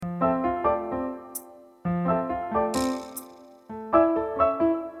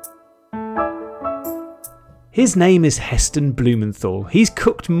His name is Heston Blumenthal. He's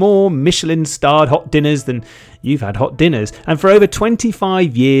cooked more Michelin-starred hot dinners than you've had hot dinners, and for over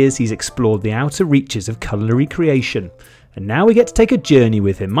 25 years he's explored the outer reaches of culinary creation. And now we get to take a journey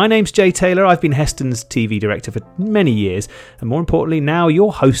with him. My name's Jay Taylor. I've been Heston's TV director for many years, and more importantly now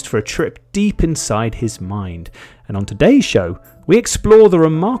your host for a trip deep inside his mind. And on today's show, we explore the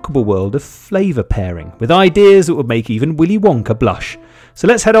remarkable world of flavour pairing, with ideas that would make even Willy Wonka blush. So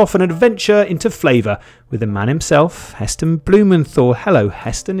let's head off on an adventure into flavour with the man himself, Heston Blumenthal. Hello,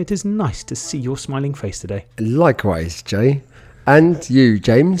 Heston. It is nice to see your smiling face today. Likewise, Jay. And you,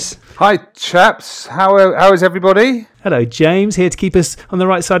 James. Hi, chaps. How is everybody? Hello, James. Here to keep us on the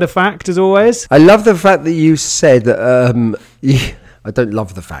right side of fact, as always. I love the fact that you said... I don't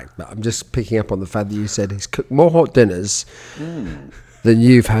love the fact, but I'm just picking up on the fact that you said he's cooked more hot dinners than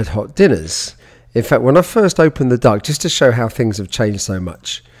you've had hot dinners. In fact, when I first opened the Duck, just to show how things have changed so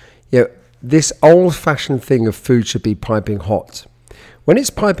much, this old-fashioned thing of food should be piping hot. When it's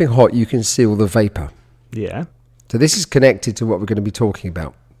piping hot, you can see all the vapour. Yeah. So this is connected to what we're going to be talking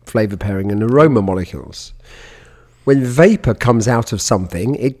about, flavour pairing and aroma molecules. When vapour comes out of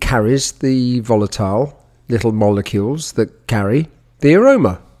something, it carries the volatile little molecules that carry the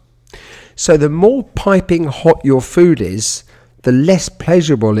aroma. So the more piping hot your food is, the less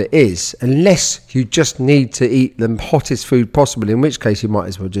pleasurable it is, unless you just need to eat the hottest food possible, in which case you might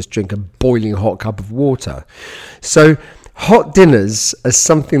as well just drink a boiling hot cup of water. So hot dinners are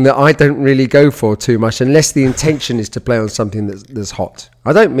something that I don't really go for too much, unless the intention is to play on something that's hot.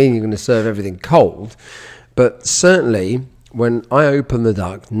 I don't mean you're going to serve everything cold, but certainly when I opened the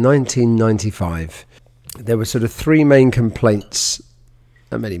Duck, 1995, there were sort of three main complaints.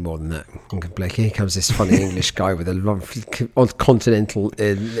 Not many more than that. Here comes this funny English guy with a continental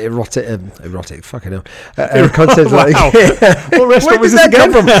erotic. Fucking hell. Continental. Wow. What restaurant was this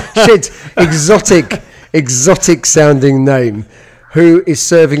again? Come from? Shit. Exotic sounding name. Who is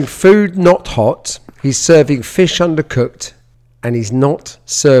serving food not hot? He's serving fish undercooked, and he's not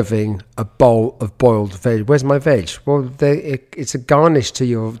serving a bowl of boiled veg. Where's my veg? Well, it's a garnish to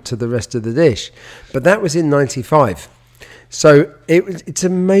the rest of the dish. But that was in 95. So it's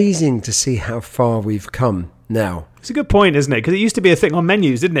amazing to see how far we've come now. It's a good point, isn't it? Because it used to be a thing on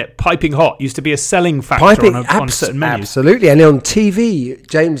menus, didn't it? Piping hot used to be a selling factor on certain menus. Absolutely. And on TV,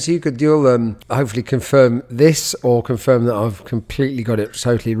 James, you'll hopefully confirm this or confirm that I've completely got it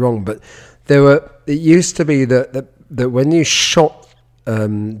totally wrong. But it used to be that when you shot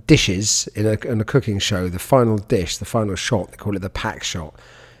dishes in a cooking show, the final dish, the final shot, they call it the pack shot,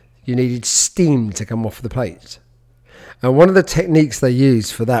 you needed steam to come off the plate. And one of the techniques they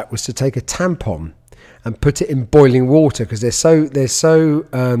used for that was to take a tampon and put it in boiling water, because they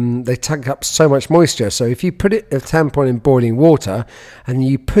take up so much moisture. So if you put a tampon in boiling water and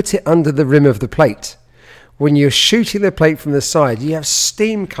you put it under the rim of the plate, when you're shooting the plate from the side, you have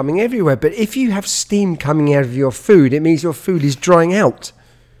steam coming everywhere. But if you have steam coming out of your food, it means your food is drying out.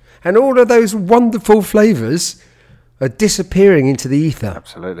 And all of those wonderful flavours are disappearing into the ether.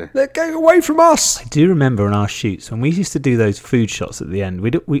 Absolutely. They're going away from us. I do remember on our shoots, when we used to do those food shots at the end,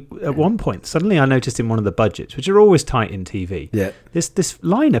 we at one point, suddenly I noticed in one of the budgets, which are always tight in TV, this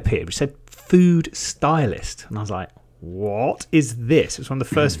line appeared which said food stylist. And I was like, what is this? It was one of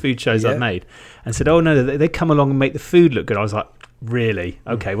the first food shows I've made. And said, oh no, they come along and make the food look good. I was like, really?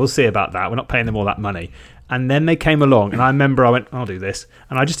 Okay, we'll see about that. We're not paying them all that money. And then they came along, and I remember I went, I'll do this.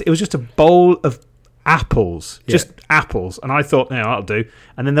 And it was just a bowl of apples, just apples, and I thought, that'll do.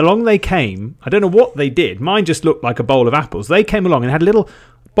 And then along they came. I don't know what they did. Mine just looked like a bowl of apples. They came along and had a little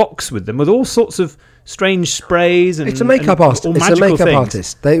box with them with all sorts of strange sprays and it's a makeup artist. It's a makeup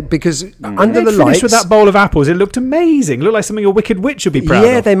artist. Because under the lights, with that bowl of apples, it looked amazing. It looked like something a wicked witch would be proud of.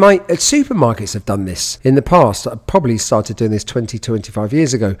 Yeah, they might. Supermarkets have done this in the past. I probably started doing this 25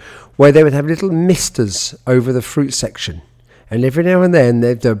 years ago, where they would have little misters over the fruit section, and every now and then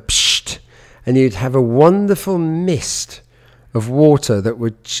they'd do psht, and you'd have a wonderful mist of water that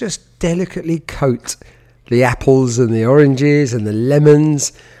would just delicately coat the apples and the oranges and the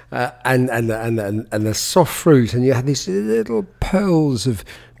lemons and the soft fruit, and you had these little pearls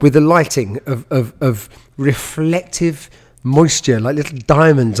with the lighting of reflective moisture, like little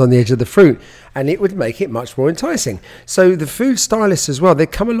diamonds on the edge of the fruit, and it would make it much more enticing. So the food stylists as well,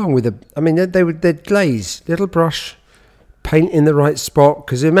 they'd come along with they'd glaze, little brush, paint in the right spot,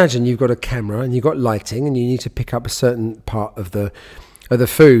 because imagine you've got a camera and you've got lighting and you need to pick up a certain part of the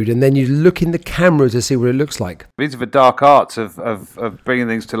food, and then you look in the camera to see what it looks like. These are the dark arts of bringing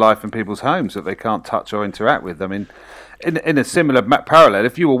things to life in people's homes that they can't touch or interact with. I mean, in a similar parallel,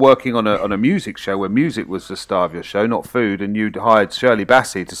 if you were working on a music show where music was the star of your show, not food, and you'd hired Shirley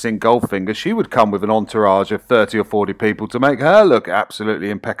Bassey to sing Goldfinger, she would come with an entourage of 30 or 40 people to make her look absolutely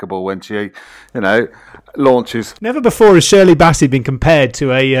impeccable when she, launches. Never before has Shirley Bassey been compared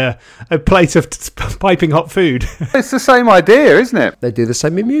to a plate of piping hot food. It's the same idea, isn't it? They do the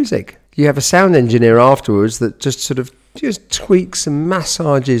same in music. You have a sound engineer afterwards that just sort of just tweaks and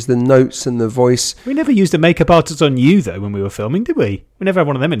massages the notes and the voice. We never used a makeup artist on you, though, when we were filming, did we? We never had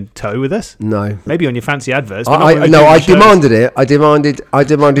one of them in tow with us. No. Maybe on your fancy adverts. I demanded it. I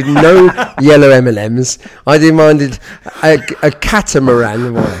demanded no yellow M&Ms. I demanded a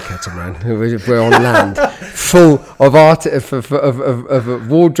catamaran. What a catamaran? We're on land, full of of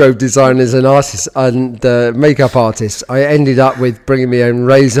wardrobe designers and artists and makeup artists. I ended up with bringing my own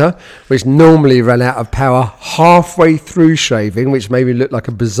razor, which normally ran out of power halfway through shaving, which made me look like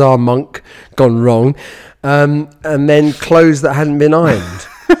a bizarre monk gone wrong. And then clothes that hadn't been ironed.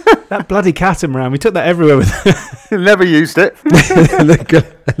 That bloody catamaran, we took that everywhere with Never used it.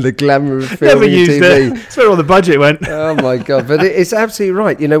 the glamour of film. Never used TV. it. That's where all the budget went. Oh my God. But it's absolutely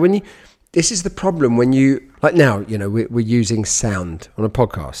right. This is the problem when like now, we're using sound on a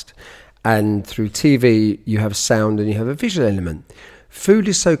podcast, and through TV, you have sound and you have a visual element. Food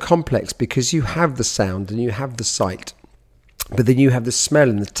is so complex because you have the sound and you have the sight. But then you have the smell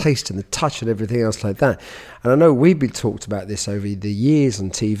and the taste and the touch and everything else like that. And I know we've been talked about this over the years on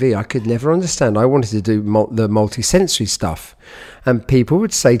TV. I could never understand. I wanted to do the multi-sensory stuff. And people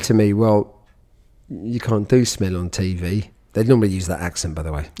would say to me, well, you can't do smell on TV. They normally use that accent, by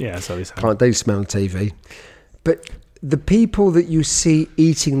the way. Yeah, so it's can't do smell on TV. But the people that you see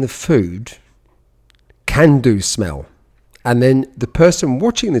eating the food can do smell. And then the person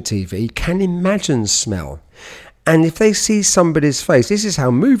watching the TV can imagine smell. And if they see somebody's face, this is how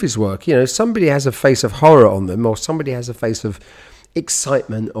movies work. Somebody has a face of horror on them, or somebody has a face of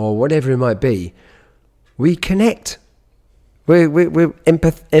excitement, or whatever it might be. We connect. We're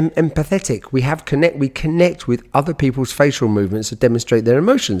empathetic. We connect with other people's facial movements to demonstrate their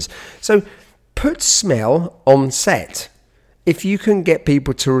emotions. So put smell on set. If you can get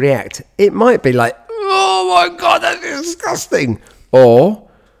people to react, it might be like, oh my God, that's disgusting. Or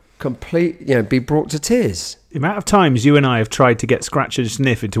be brought to tears. The amount of times you and I have tried to get Scratch and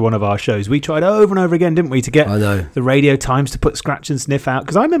Sniff into one of our shows, we tried over and over again, didn't we, to get the Radio Times to put Scratch and Sniff out?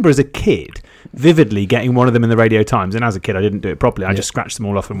 Because I remember as a kid vividly getting one of them in the Radio Times, and as a kid I didn't do it properly. I just scratched them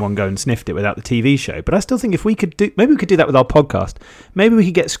all off in one go and sniffed it without the TV show. But I still think if we could maybe we could do that with our podcast. Maybe we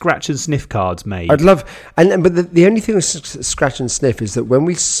could get Scratch and Sniff cards made. I'd love, but the only thing with Scratch and Sniff is that when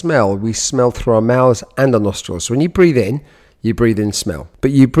we smell through our mouths and our nostrils. So when you breathe in smell.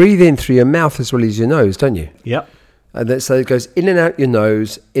 But you breathe in through your mouth as well as your nose, don't you? Yep. And so it goes in and out your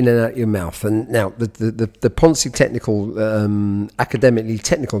nose, in and out your mouth. And now the Ponzi technical, academically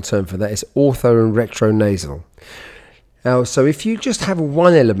technical term for that is ortho and retronasal. Now, so if you just have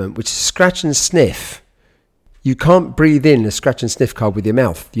one element, which is scratch and sniff, you can't breathe in a scratch and sniff card with your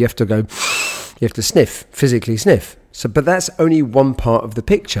mouth. You have to sniff, physically sniff. So, but that's only one part of the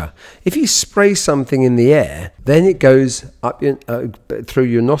picture. If you spray something in the air, then it goes up through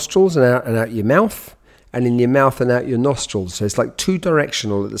your nostrils and out your mouth, and in your mouth and out your nostrils. So it's like two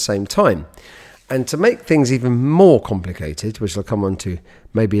directional at the same time. And to make things even more complicated, which I'll come on to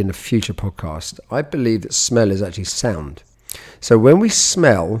maybe in a future podcast, I believe that smell is actually sound. So when we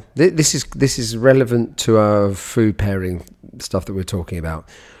smell, this is relevant to our food pairing stuff that we're talking about.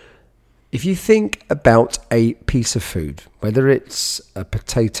 If you think about a piece of food, whether it's a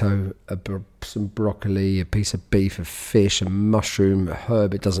potato, some broccoli, a piece of beef, a fish, a mushroom, a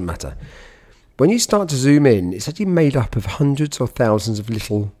herb, it doesn't matter. When you start to zoom in, it's actually made up of hundreds or thousands of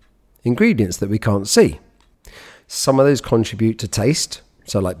little ingredients that we can't see. Some of those contribute to taste,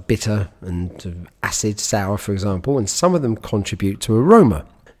 so like bitter and acid, sour, for example, and some of them contribute to aroma.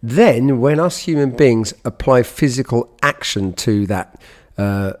 Then, when us human beings apply physical action to that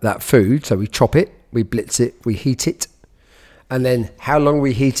food, so we chop it, we blitz it, we heat it, and then how long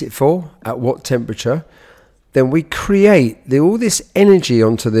we heat it for, at what temperature, then we create all this energy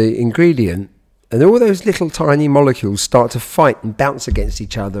onto the ingredient, and all those little tiny molecules start to fight and bounce against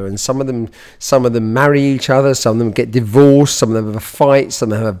each other, and some of them marry each other, some of them get divorced, some of them have a fight,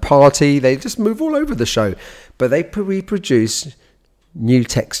 some of them have a party. They just move all over the show, but they reproduce new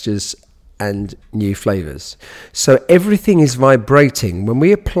textures and new flavors. So everything is vibrating. When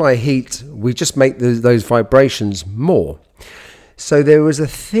we apply heat, we just make those vibrations more. So there was a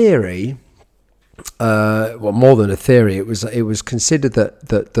theory, more than a theory. It was considered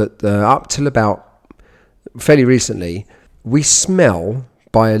that up till about fairly recently, we smell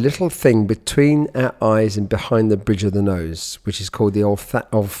by a little thing between our eyes and behind the bridge of the nose, which is called the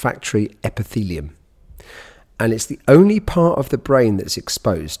olfactory epithelium. And it's the only part of the brain that's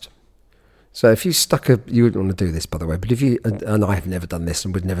exposed. So if you stuck you wouldn't want to do this, by the way, but if you, and I have never done this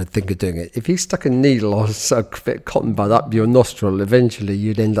and would never think of doing it, if you stuck a needle or a bit of cotton bud up your nostril, eventually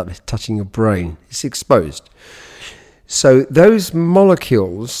you'd end up touching your brain. It's exposed. So those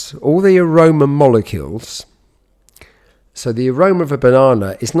molecules, all the aroma molecules, so the aroma of a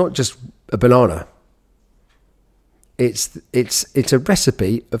banana is not just a banana. It's a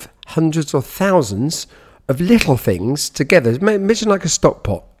recipe of hundreds or thousands of little things together. Imagine like a stock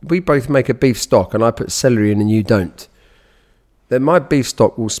pot. We both make a beef stock and I put celery in and you don't. Then my beef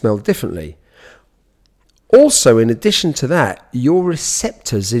stock will smell differently. Also, in addition to that, your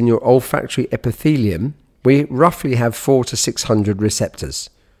receptors in your olfactory epithelium, we roughly have 400 to 600 receptors.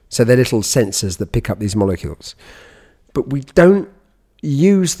 So they're little sensors that pick up these molecules. But we don't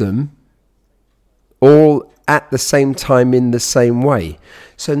use them all at the same time in the same way.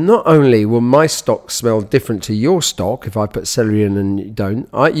 So not only will my stock smell different to your stock if I put celery in and you don't,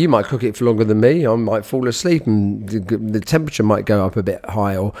 you might cook it for longer than me, I might fall asleep and the temperature might go up a bit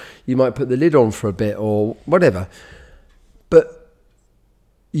high, or you might put the lid on for a bit or whatever. But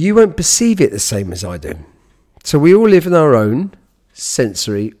you won't perceive it the same as I do. So we all live in our own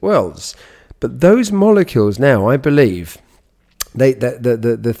sensory worlds. But those molecules now, I believe,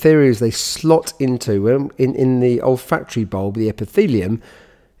 the theory is they slot into, in the olfactory bulb, the epithelium.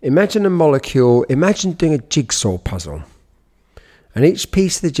 Imagine a molecule, imagine doing a jigsaw puzzle. And each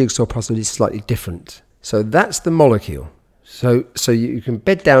piece of the jigsaw puzzle is slightly different. So that's the molecule. So you can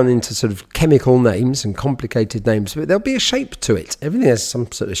bed down into sort of chemical names and complicated names, but there'll be a shape to it. Everything has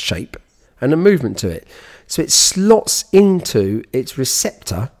some sort of shape and a movement to it. So it slots into its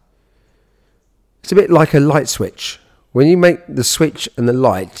receptor. It's a bit like a light switch. When you make the switch and the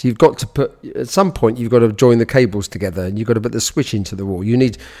light, you've got to put, at some point, you've got to join the cables together and you've got to put the switch into the wall. You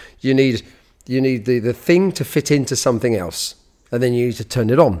need the thing to fit into something else, and then you need to turn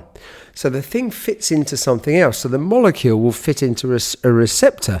it on. So the thing fits into something else. So the molecule will fit into a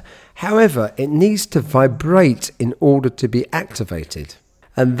receptor. However, it needs to vibrate in order to be activated.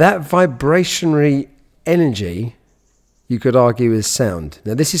 And that vibrationary energy, you could argue, is sound.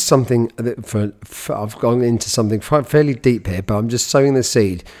 Now, this is something that I've gone into something fairly deep here, but I'm just sowing the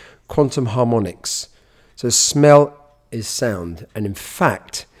seed. Quantum harmonics. So smell is sound. And in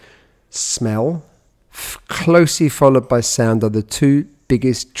fact, smell, closely followed by sound, are the two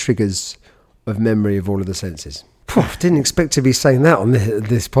biggest triggers of memory of all of the senses. Didn't expect to be saying that on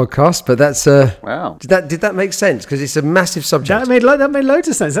this podcast, but that's wow. Did that make sense? Because it's a massive subject. That made loads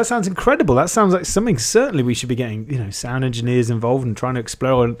of sense. That sounds incredible. That sounds like something certainly we should be getting sound engineers involved and trying to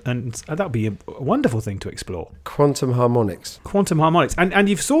explore, and that would be a wonderful thing to explore. Quantum harmonics, and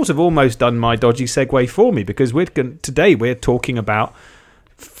you've sort of almost done my dodgy segue for me, because today we're talking about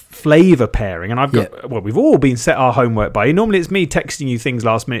flavour pairing, and I've got we've all been set our homework by you. Normally it's me texting you things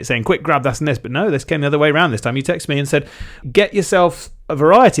last minute saying quick grab this and this, but no, this came the other way around this time. You text me and said get yourself a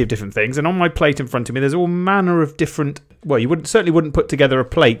variety of different things, and on my plate in front of me there's all manner of different, well, you wouldn't put together a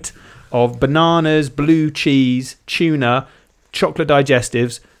plate of bananas, blue cheese, tuna, chocolate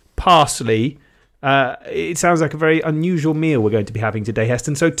digestives, parsley. It sounds like a very unusual meal we're going to be having today,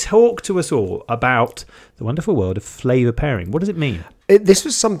 Heston. So talk to us all about the wonderful world of flavour pairing. What does it mean? This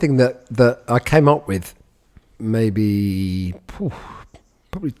was something that I came up with maybe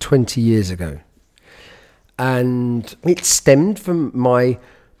probably 20 years ago. And it stemmed from my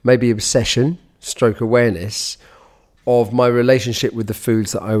maybe obsession, stroke awareness, of my relationship with the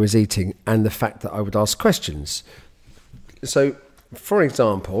foods that I was eating and the fact that I would ask questions. So, for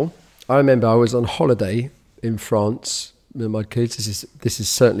example, I remember I was on holiday in France with my kids. This is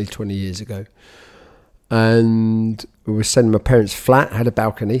certainly 20 years ago. And we were staying in my parents' flat, had a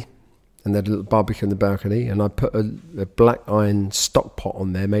balcony, and they had a little barbecue on the balcony. And I put a black iron stock pot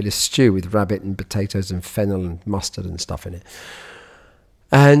on there, made a stew with rabbit and potatoes and fennel and mustard and stuff in it.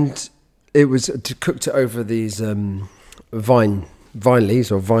 And it was cooked over these vine leaves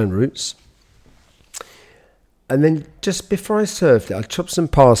or vine roots. And then just before I served it, I chopped some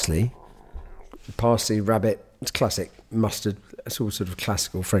parsley, rabbit, it's classic, mustard, it's all sort of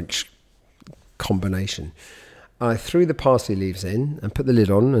classical French combination. I threw the parsley leaves in and put the lid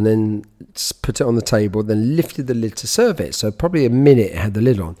on, and then put it on the table, then lifted the lid to serve it. So probably a minute it had the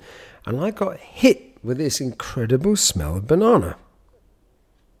lid on. And I got hit with this incredible smell of banana.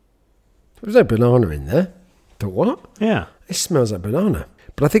 There was no banana in there. But what? Yeah. It smells like banana.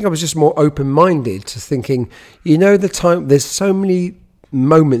 But I think I was just more open-minded to thinking, the time, there's so many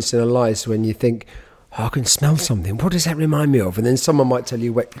moments in our lives when you think, I can smell something. What does that remind me of? And then someone might tell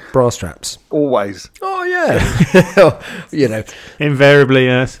you wet bra straps. Always. Oh, yeah. Invariably,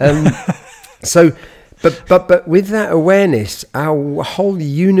 yes. So, but with that awareness, our whole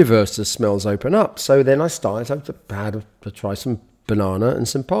universe of smells open up. So then I started to try some banana and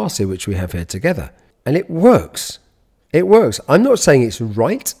some parsley, which we have here together. And it works. It works. I'm not saying it's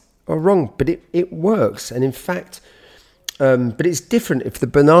right or wrong, but it works. And in fact, but it's different if the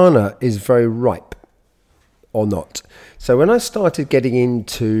banana is very ripe or not. So when I started getting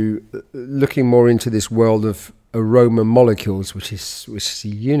into looking more into this world of aroma molecules, which is a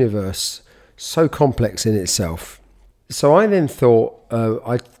universe so complex in itself. So I then thought,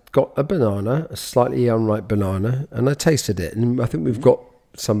 I got a banana, a slightly unripe banana, and I tasted it. And I think we've got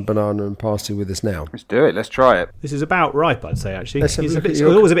some banana and parsley with us now. Let's do it. Let's try it. This is about ripe, I'd say, actually. It's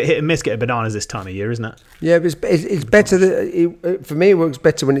always a bit hit and miss getting bananas this time of year, isn't it? Yeah, but it's better. For me, it works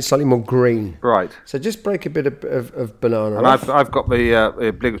better when it's slightly more green. Right. So just break a bit of banana and off. I've got the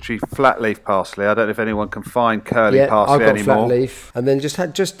obligatory flat leaf parsley. I don't know if anyone can find curly parsley I've got anymore. Flat leaf. And then just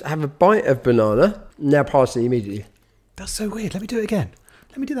have a bite of banana. Now parsley immediately. That's so weird. Let me do it again.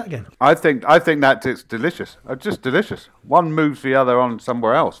 Let me do that again. I think that's delicious. Just delicious. One moves the other on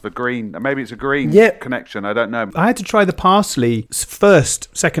somewhere else. The green, maybe it's a green connection. I don't know. I had to try the parsley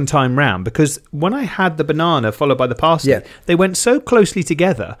second time round, because when I had the banana followed by the parsley, they went so closely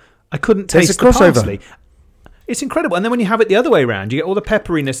together, I couldn't taste the parsley. It's incredible. And then when you have it the other way around, you get all the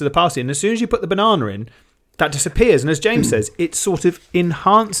pepperiness of the parsley. And as soon as you put the banana in, that disappears. And as James says, it sort of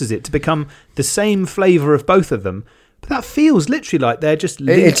enhances it to become the same flavour of both of them. But that feels literally like they're just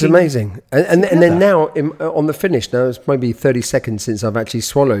linking. It's amazing. And then now, on the finish, now it's maybe 30 seconds since I've actually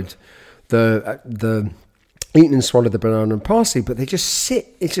swallowed eaten and swallowed the banana and parsley, but they just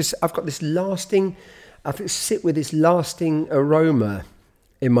sit. It's just, I've got this lasting, sit with this lasting aroma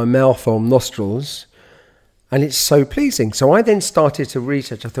in my mouth or nostrils, and it's so pleasing. So I then started to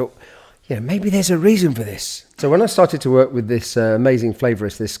research. I thought, maybe there's a reason for this. So when I started to work with this amazing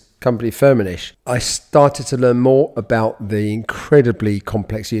flavorist, this company Firmenich, I started to learn more about the incredibly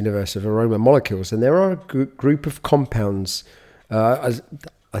complex universe of aroma molecules. And there are a group of compounds. I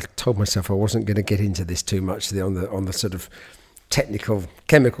told myself I wasn't going to get into this too much on the sort of technical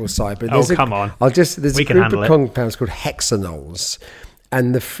chemical side. But there's a group of compounds called hexanols,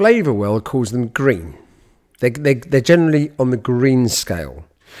 and the flavor world calls them green. They're generally on the green scale.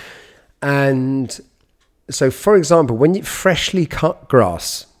 And so, for example, when you freshly cut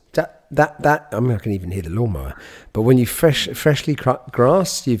grass, I can even hear the lawnmower. But when you freshly cut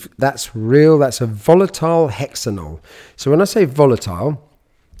grass, that's real. That's a volatile hexanol. So when I say volatile,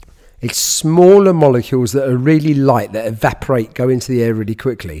 it's smaller molecules that are really light, that evaporate, go into the air really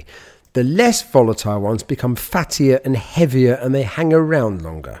quickly. The less volatile ones become fattier and heavier, and they hang around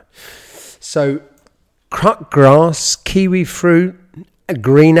longer. So cut grass, kiwi fruit, a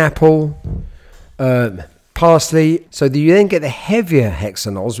green apple, parsley. So you then get the heavier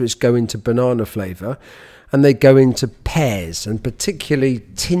hexanols, which go into banana flavour, and they go into pears, and particularly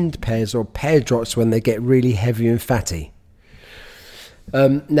tinned pears or pear drops when they get really heavy and fatty.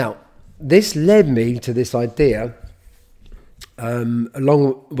 Now, this led me to this idea,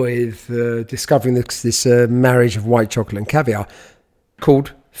 along with discovering this marriage of white chocolate and caviar,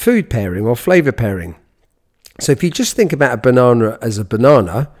 called food pairing or flavour pairing. So if you just think about a banana as a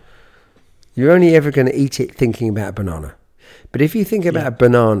banana, you're only ever going to eat it thinking about a banana. But if you think about a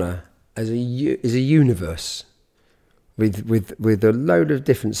banana as a universe with a load of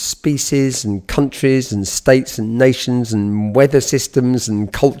different species and countries and states and nations and weather systems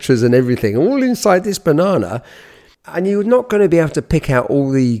and cultures and everything, all inside this banana, and you're not going to be able to pick out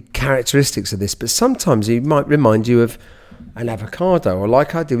all the characteristics of this, but sometimes it might remind you of an avocado, or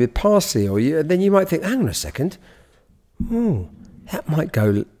like I did with parsley, then you might think, hang on a second, that might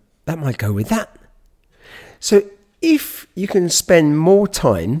go with that. So if you can spend more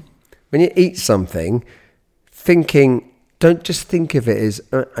time when you eat something thinking, don't just think of it as,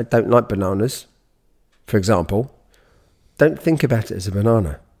 I don't like bananas, for example. Don't think about it as a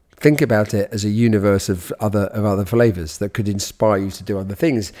banana. Think about it as a universe of other flavours that could inspire you to do other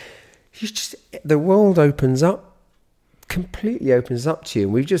things. The world completely opens up to you.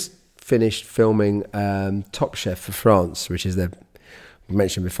 And we've just finished filming Top Chef for France, which is we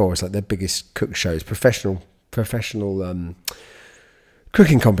mentioned before, it's like their biggest cook shows, professional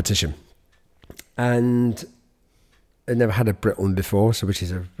cooking competition. And they never had a Brit on before, which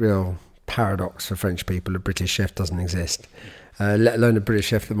is a real paradox for French people. A British chef doesn't exist, let alone a British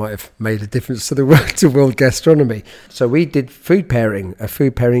chef that might have made a difference to world gastronomy. So we did a food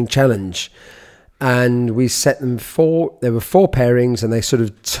pairing challenge. And we set them there were 4 pairings, and they sort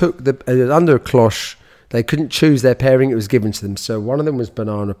of took under a cloche They couldn't choose their pairing. It was given to them. So one of them was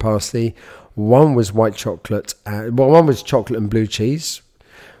banana parsley. One was white chocolate. One was chocolate and blue cheese.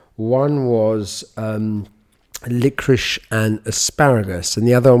 One was licorice and asparagus. And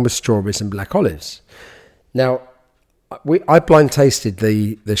the other one was strawberries and black olives. Now, I blind tasted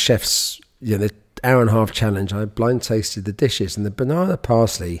the chef's, the hour and a half challenge. I blind tasted the dishes, and the banana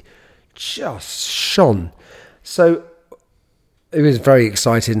parsley just shone. So he was very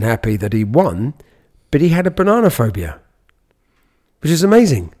excited and happy that he won, but he had a banana phobia, which is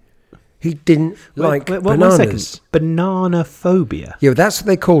amazing. He didn't like bananas. 1 second. Banana phobia? Yeah, that's what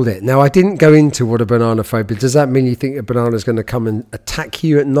they called it. Now, I didn't go into what a banana phobia. Does that mean you think a banana is going to come and attack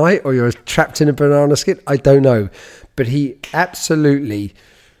you at night, or you're trapped in a banana skin? I don't know. But he absolutely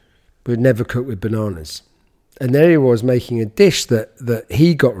would never cook with bananas. And there he was making a dish that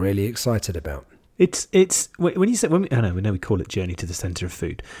he got really excited about. It's when you say, I know we call it Journey to the Centre of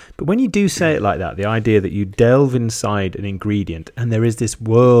Food, but when you do say it like that, the idea that you delve inside an ingredient and there is this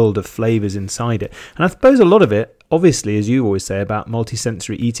world of flavours inside it, and I suppose a lot of it, obviously, as you always say about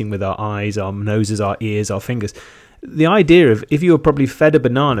multisensory eating with our eyes, our noses, our ears, our fingers, the idea of if you were probably fed a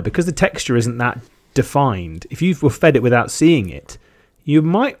banana, because the texture isn't that defined, if you were fed it without seeing it, you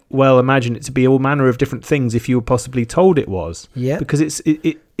might well imagine it to be all manner of different things if you were possibly told it was. Yeah. Because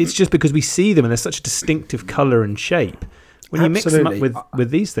it's just because we see them and they're such a distinctive colour and shape. When you mix them up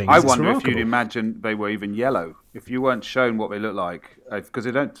with these things, I it's wonder remarkable. if you'd imagine they were even yellow if you weren't shown what they look like. Because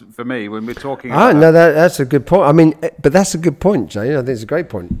they don't. For me, when we're talking. That's a good point. I mean, but that's a good point, Jane. I think it's a great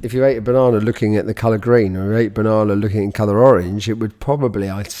point. If you ate a banana looking at the colour green, or you ate a banana looking at colour orange, it would probably,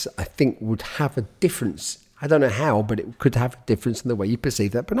 I think, would have a difference. I don't know how, but it could have a difference in the way you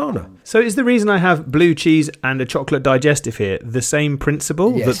perceive that banana. So is the reason I have blue cheese and a chocolate digestive here the same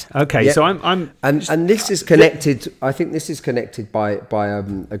principle? Yes. Okay, yep. So I'm and this is connected. I think this is connected by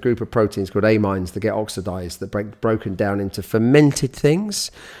a group of proteins called amines that get oxidized, that broken down into fermented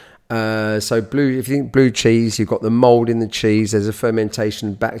things. So if you think blue cheese, you've got the mold in the cheese. There's a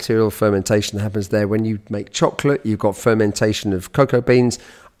fermentation, bacterial fermentation that happens there. When you make chocolate, you've got fermentation of cocoa beans.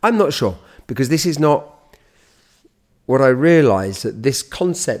 I'm not sure, because this is not. What I realised, that this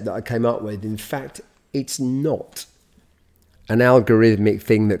concept that I came up with, in fact, it's not an algorithmic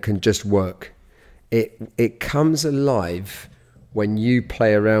thing that can just work. It comes alive when you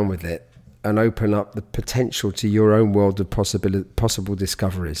play around with it and open up the potential to your own world of possible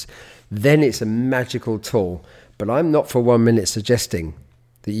discoveries. Then it's a magical tool. But I'm not for 1 minute suggesting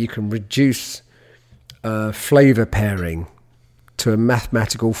that you can reduce flavour pairing to a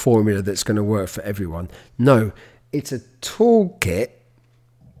mathematical formula that's going to work for everyone. No. It's a toolkit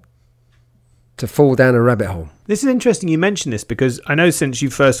to fall down a rabbit hole. This is interesting you mention this, because I know since you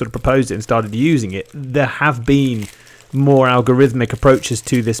first sort of proposed it and started using it, there have been more algorithmic approaches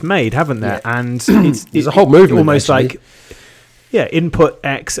to this made, haven't there? Yeah. And it's a whole movement, almost actually. Like input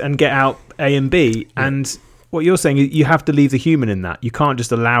X and get out A and B. Yeah. And what you're saying is you have to leave the human in that. You can't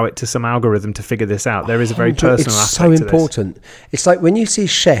just allow it to some algorithm to figure this out. There is a very personal aspect to this. It's so important. It's like when you see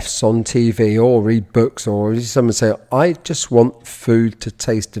chefs on TV or read books, or someone say, I just want food to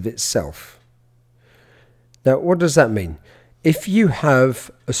taste of itself. Now, what does that mean? If you have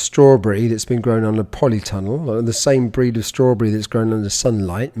a strawberry that's been grown on a polytunnel, or the same breed of strawberry that's grown under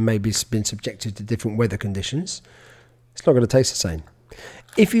sunlight, and maybe it's been subjected to different weather conditions, it's not going to taste the same.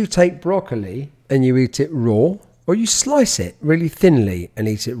 If you take broccoli and you eat it raw, or you slice it really thinly and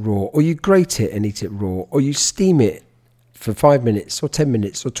eat it raw, or you grate it and eat it raw, or you steam it for 5 minutes or 10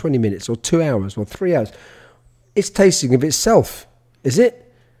 minutes or 20 minutes or 2 hours or 3 hours, it's tasting of itself, is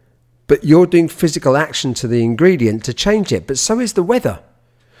it? But you're doing physical action to the ingredient to change it, but so is the weather.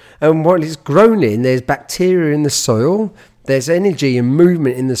 And what it's grown in, there's bacteria in the soil, there's energy and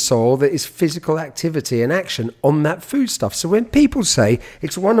movement in the soil that is physical activity and action on that food stuff. So when people say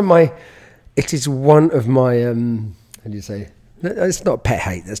it's one of my, how do you say? It's not pet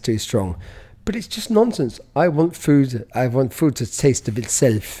hate, that's too strong. But it's just nonsense. I want food to taste of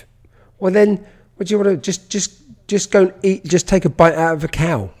itself. Well then, what do you want to, just go and eat, just take a bite out of a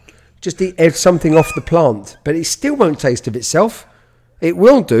cow. Just eat something off the plant. But it still won't taste of itself. It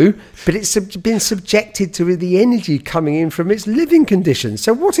will do, but it's been subjected to the energy coming in from its living conditions.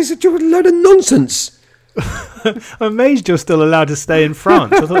 So what is it? A load of nonsense. I'm amazed you're still allowed to stay in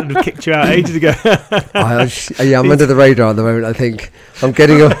France. I thought they'd have kicked you out ages ago. I'm under the radar at the moment, I think. I'm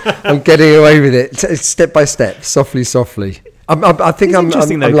getting away with it, step by step, softly. I think I'm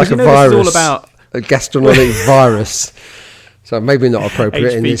like a virus, all about a gastronomic virus. So maybe not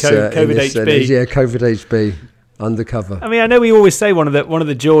appropriate in this. COVID HB. Yeah, COVID HB. Undercover. I mean, I know we always say one of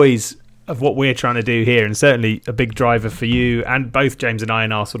the joys of what we're trying to do here, and certainly a big driver for you and both James and I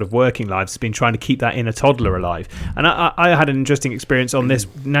in our sort of working lives, has been trying to keep that inner toddler alive. And I had an interesting experience on this.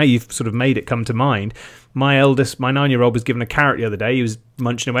 Now you've sort of made it come to mind. My 9-year-old was given a carrot the other day. He was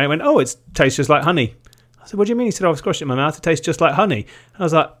munching away and went, "Oh, it tastes just like honey." I said, "What do you mean?" He said, "I've squashed it in my mouth. It tastes just like honey." And I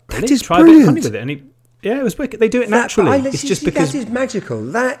was like, "Really? That is Try a bit of honey with it." And yeah, it was wicked. They do it naturally. It's just because that is magical.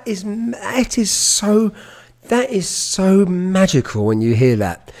 That is so magical when you hear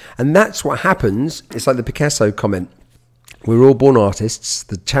that. And that's what happens. It's like the Picasso comment. We're all born artists.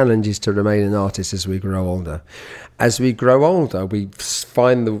 The challenge is to remain an artist as we grow older. As we grow older, we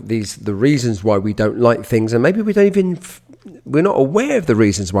find the reasons why we don't like things, and maybe we're not aware of the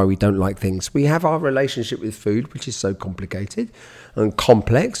reasons why we don't like things. We have our relationship with food, which is so complicated and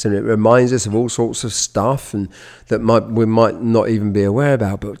complex, and it reminds us of all sorts of stuff and that we might not even be aware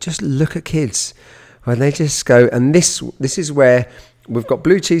about. But just look at kids when they just go, and this is where we've got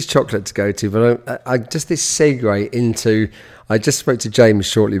blue cheese chocolate to go to, but I just this segue into, I just spoke to James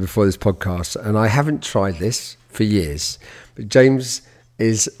shortly before this podcast, and I haven't tried this for years, but James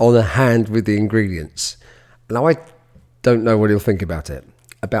is on a hand with the ingredients. Now, I don't know what he'll think about it.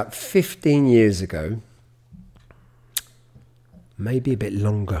 About 15 years ago, maybe a bit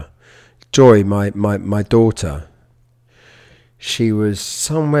longer, Joy, my daughter, she was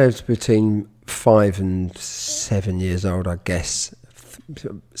somewhere between 5 and 7 years old, I guess.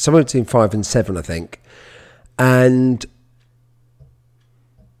 Somewhere between 5 and 7, I think. And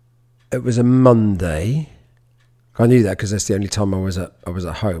it was a Monday. I knew that because that's the only time I was at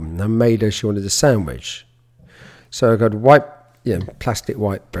home. And I made her, she wanted a sandwich. So I got plastic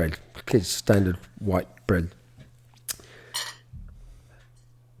white bread, kids' standard white bread.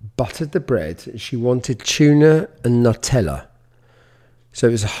 Buttered the bread. She wanted tuna and Nutella. So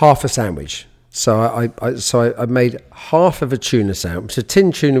it was half a sandwich. So I made half of a tuna sandwich, a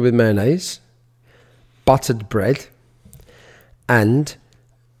tin tuna with mayonnaise, buttered bread, and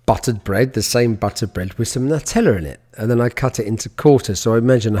buttered bread, the same buttered bread with some Nutella in it. And then I cut it into quarters. So I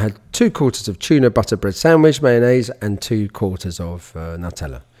imagine I had 2 quarters of tuna buttered bread sandwich, mayonnaise, and 2 quarters of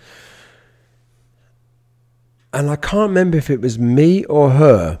Nutella. And I can't remember if it was me or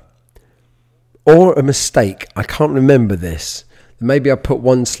her or a mistake. I can't remember this. Maybe I put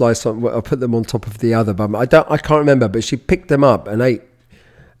one slice on, I put them on top of the other, but I can't remember. But she picked them up and ate,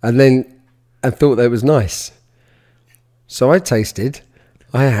 and thought that it was nice. So I tasted.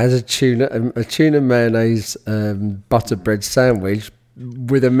 I had a tuna mayonnaise butter bread sandwich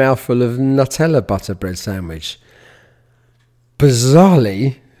with a mouthful of Nutella butter bread sandwich.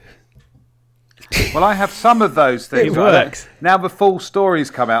 Bizarrely. Well, I have some of those things. It works. Now the full stories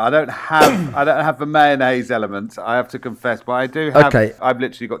come out. I don't have the mayonnaise element, I have to confess, but I do have. Okay. I've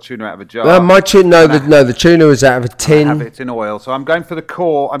literally got tuna out of a jar. The tuna was out of a tin. I have it in oil, so I'm going for the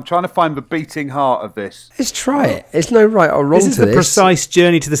core. I'm trying to find the beating heart of this. Let's try it. There's no right or wrong to this. This is the precise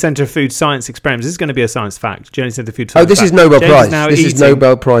Journey to the Centre of Food science experiments. This is going to be a science fact. Journey to the Centre of Food science. Oh, this is Nobel Prize. This is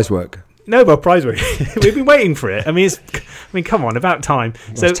Nobel Prize work. Nobel Prize work. We've been waiting for it. I mean, come on, about time.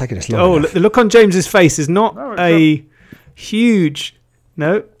 So, it's taking us long enough. The look on James's face is not huge.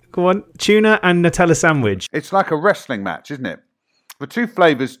 No, go on. Tuna and Nutella sandwich. It's like a wrestling match, isn't it? The two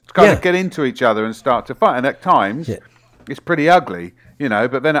flavours kind of get into each other and start to fight. And at times, it's pretty ugly,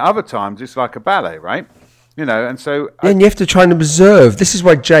 but then at other times, it's like a ballet, right? And so... and you have to try and observe. This is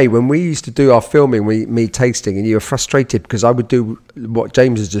why, Jay, when we used to do our filming, me tasting, and you were frustrated because I would do what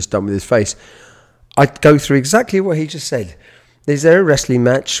James has just done with his face. I'd go through exactly what he just said. Is there a wrestling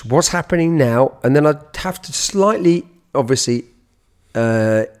match? What's happening now? And then I'd have to slightly, obviously,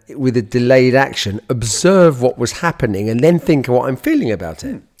 with a delayed action, observe what was happening and then think of what I'm feeling about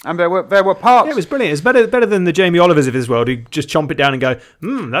it. And there were parts. Yeah, it was brilliant. It's better than the Jamie Olivers of this world who just chomp it down and go,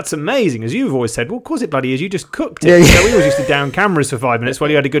 that's amazing. As you've always said, well, of course it bloody is. You just cooked it. So we always used to down cameras for 5 minutes while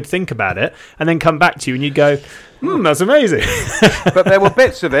you had a good think about it and then come back to you and you'd go, that's amazing. But there were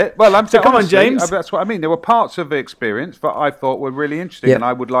bits of it. Well, so come on, James. That's what I mean. There were parts of the experience that I thought were really interesting and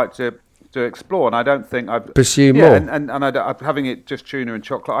I would like to explore. And I don't think I've... pursue more. And having it just tuna and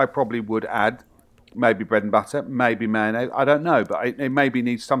chocolate, I probably would add maybe bread and butter, maybe mayonnaise. I don't know, but it maybe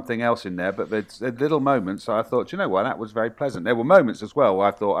needs something else in there. But there's little moments. So I thought, that was very pleasant. There were moments as well where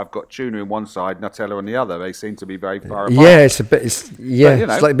I thought I've got tuna on one side, Nutella on the other. They seem to be very far apart. Yeah,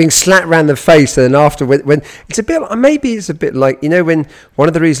 it's like being slapped around the face, and then after when it's a bit. Maybe it's a bit like when one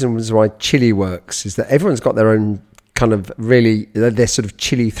of the reasons why chili works is that everyone's got their own kind of really their sort of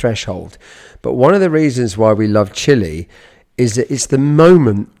chili threshold. But one of the reasons why we love chili is that it's the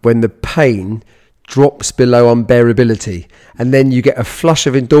moment when the pain drops below unbearability, and then you get a flush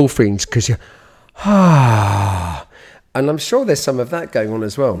of endorphins because And I'm sure there's some of that going on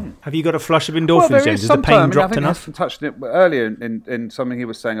as well. Have you got a flush of endorphins, James? Has the pain dropped enough? I touched it earlier in something he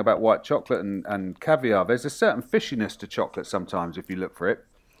was saying about white chocolate and caviar. There's a certain fishiness to chocolate sometimes if you look for it.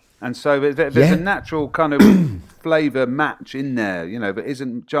 And so there's a natural kind of flavour match in there, that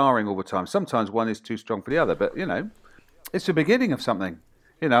isn't jarring all the time. Sometimes one is too strong for the other, but, it's the beginning of something.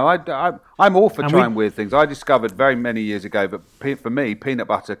 I'm all for trying weird things. I discovered very many years ago that for me, peanut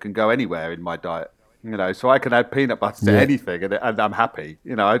butter can go anywhere in my diet. So I can add peanut butter to anything, and I'm happy.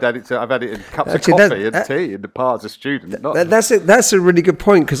 I've had it in cups of coffee and tea in the bar as a student. That's a really good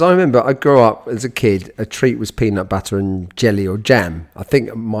point, because I remember I grew up as a kid. A treat was peanut butter and jelly or jam. I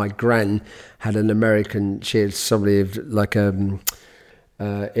think my gran had an American. She had somebody like in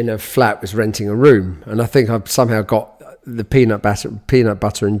a flat was renting a room, and I think I've somehow got the peanut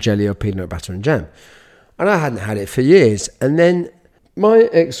butter and jelly or peanut butter and jam, and I hadn't had it for years. And then my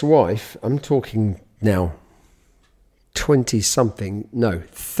ex-wife, I'm talking now 30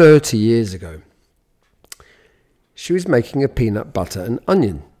 years ago, she was making a peanut butter and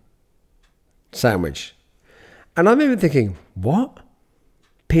onion sandwich. And I remember thinking, what?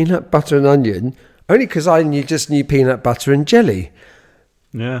 Peanut butter and onion? Only because I just knew peanut butter and jelly.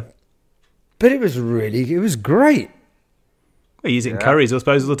 Yeah. But it was great. Well, you use it in curries, I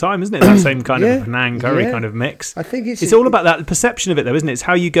suppose, all the time, isn't it? That same kind of Penang curry kind of mix. I think it's all about that perception of it, though, isn't it? It's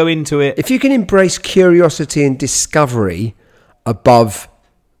how you go into it. If you can embrace curiosity and discovery above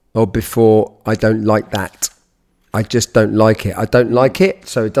or before, I don't like that. I just don't like it. I don't like it,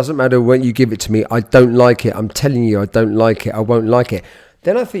 so it doesn't matter when you give it to me. I don't like it. I'm telling you, I don't like it. I won't like it.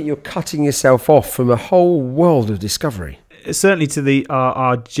 Then I think you're cutting yourself off from a whole world of discovery. Certainly to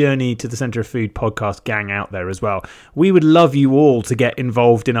our Journey to the Centre of Food podcast gang out there as well. We would love you all to get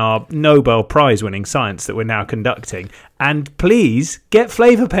involved in our Nobel Prize winning science that we're now conducting. And please get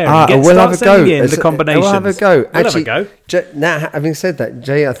flavour pairing. Start sending in the combinations. We'll have a go. Actually, have a go. Now, having said that,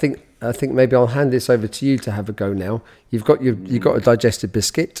 Jay, I think maybe I'll hand this over to you to have a go now. You've got a digestive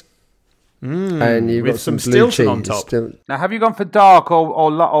biscuit. And you've got some blue cheese on top. Now, have you gone for dark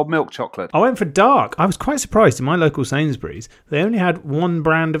or milk chocolate? I went for dark. I was quite surprised. In my local Sainsbury's, they only had one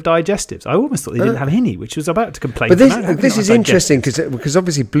brand of digestives. I almost thought they didn't have any, which was about to complain. But this is interesting because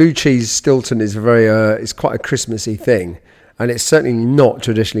obviously blue cheese Stilton is it's quite a Christmassy thing, and it's certainly not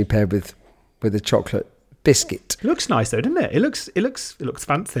traditionally paired with a chocolate biscuit. It looks nice though, doesn't it? It looks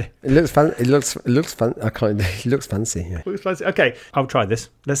fancy. It looks fun. It looks It looks fancy. Yeah. It looks fancy. Okay, I'll try this.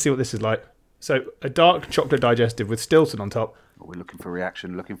 Let's see what this is like. So a dark chocolate digestive with Stilton on top. We're looking for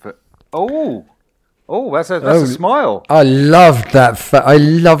reaction. That's a smile. I loved that. I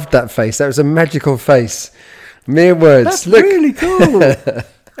loved that face. That was a magical face. Mere words. That's really cool.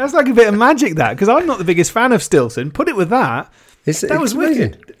 That's like a bit of magic, that, because I'm not the biggest fan of Stilton. Put it with that. That was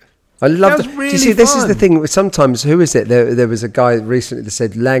wicked. I love that. Really, do you see, this is the thing. Sometimes, who is it? There was a guy recently that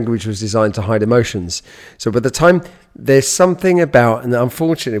said language was designed to hide emotions. So by the time there's something about, and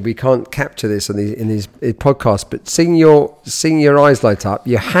unfortunately we can't capture this in these podcasts, but seeing your eyes light up,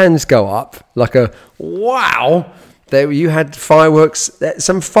 your hands go up like a wow. There you had fireworks.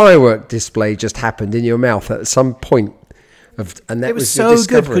 Some firework display just happened in your mouth at some point. And that it was so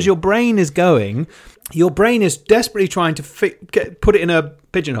good because your brain is desperately trying to put it in a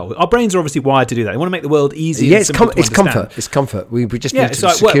pigeonhole. Our brains are obviously wired to do that. They want to make the world easy. Yeah, it's comfort. It's comfort. We just need to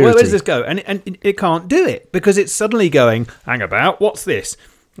security. Where does this go? And it can't do it because it's suddenly going, hang about, what's this?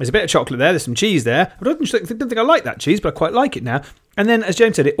 There's a bit of chocolate there. There's some cheese there. I don't think I like that cheese, but I quite like it now. And then, as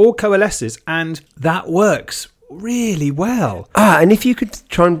James said, it all coalesces, and that works really well. And if you could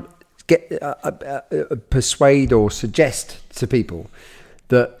try and get persuade or suggest to people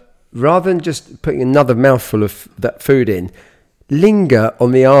that rather than just putting another mouthful of that food in, linger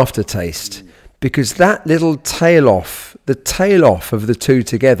on the aftertaste, because that little tail off of the two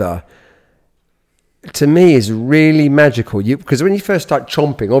together, to me, is really magical. Because when you first start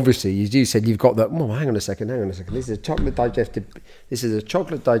chomping, obviously, you said you've got that. Oh, hang on a second. This is a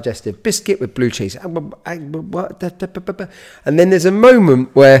chocolate digestive biscuit with blue cheese. And then there's a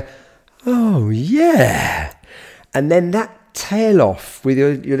moment where, oh yeah, and then that tail off with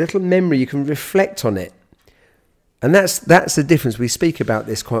your little memory, you can reflect on it. And that's the difference. We speak about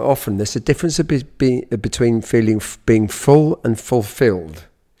this quite often. There's a difference between being full and fulfilled.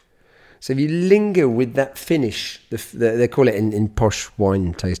 So if you linger with that finish, they call it in posh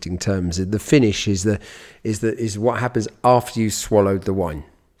wine tasting terms, the finish is what happens after you swallowed the wine.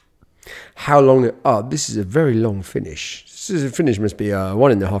 How long? Oh, this is a very long finish. This finish must be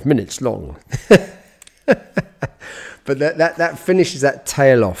 1.5 minutes long. But that finishes that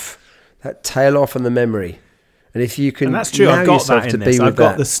tail off and the memory. And if you can, and that's true. I've got that in this. I've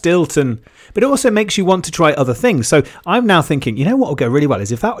got the Stilton, but it also makes you want to try other things. So I'm now thinking, you know what will go really well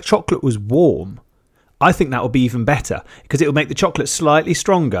is if that chocolate was warm, I think that would be even better because it will make the chocolate slightly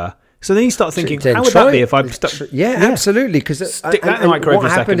stronger. So then you start thinking, how would that be if I stuck? Yeah, absolutely. Because stick that in the microwave for a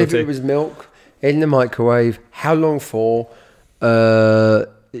second. What happened if it was milk in the microwave? How long for? What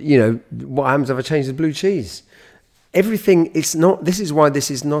happens if I change the blue cheese? Everything. It's not. This is why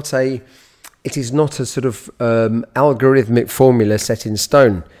this is not a. It is not a sort of algorithmic formula set in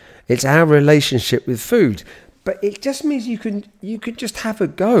stone. It's our relationship with food. But it just means you can just have a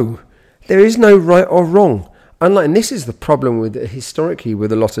go. There is no right or wrong. And this is the problem with historically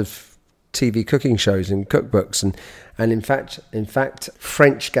with a lot of TV cooking shows and cookbooks and in fact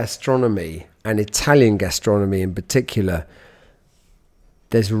French gastronomy and Italian gastronomy in particular.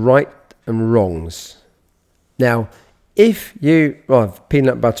 There's right and wrongs. Now, if you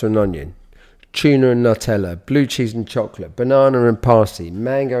peanut butter and onion, tuna and Nutella, blue cheese and chocolate, banana and parsley,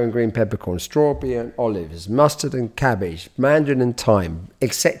 mango and green peppercorn, strawberry and olives, mustard and cabbage, mandarin and thyme,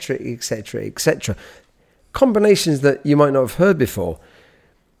 etc., etc., etc. Combinations that you might not have heard before.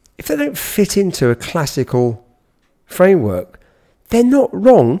 If they don't fit into a classical framework, they're not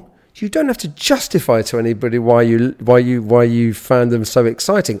wrong. You don't have to justify to anybody why you found them so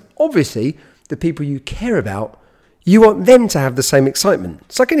exciting. Obviously, the people you care about, you want them to have the same excitement.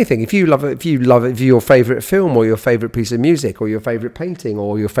 It's like anything. If your favourite film or your favourite piece of music or your favourite painting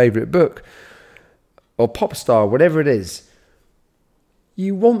or your favourite book or pop star, whatever it is,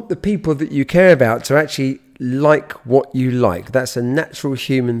 you want the people that you care about to actually like what you like. That's a natural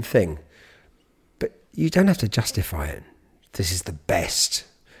human thing. But you don't have to justify it. This is the best.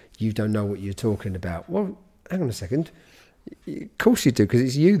 You don't know what you're talking about. Well, hang on a second. Of course you do, because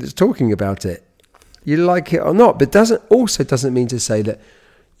it's you that's talking about it. You like it or not, but doesn't mean to say that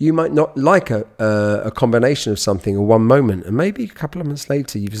you might not like a combination of something in one moment, and maybe a couple of months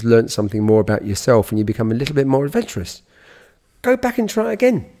later you've just learnt something more about yourself and you become a little bit more adventurous. Go back and try it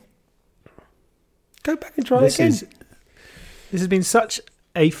again. This has been such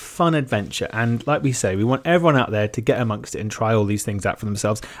a fun adventure, and like we say, we want everyone out there to get amongst it and try all these things out for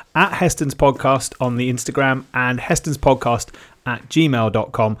themselves. At Heston's Podcast on the Instagram and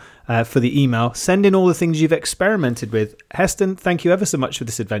hestonspodcast@gmail.com for the email. Send in all the things you've experimented with. Heston, thank you ever so much for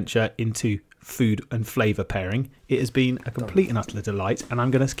this adventure into food and flavour pairing. It has been a complete and utter delight, and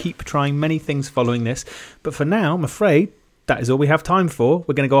I'm going to keep trying many things following this. But for now, I'm afraid that is all we have time for.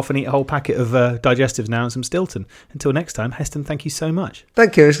 We're going to go off and eat a whole packet of digestives now and some Stilton. Until next time, Heston, thank you so much.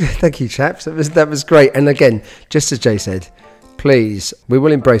 Thank you, chaps. That was great. And again, just as Jay said, please, we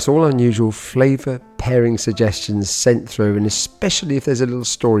will embrace all unusual flavour pairing suggestions sent through, and especially if there's a little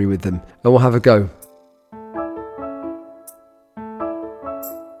story with them, and we'll have a go.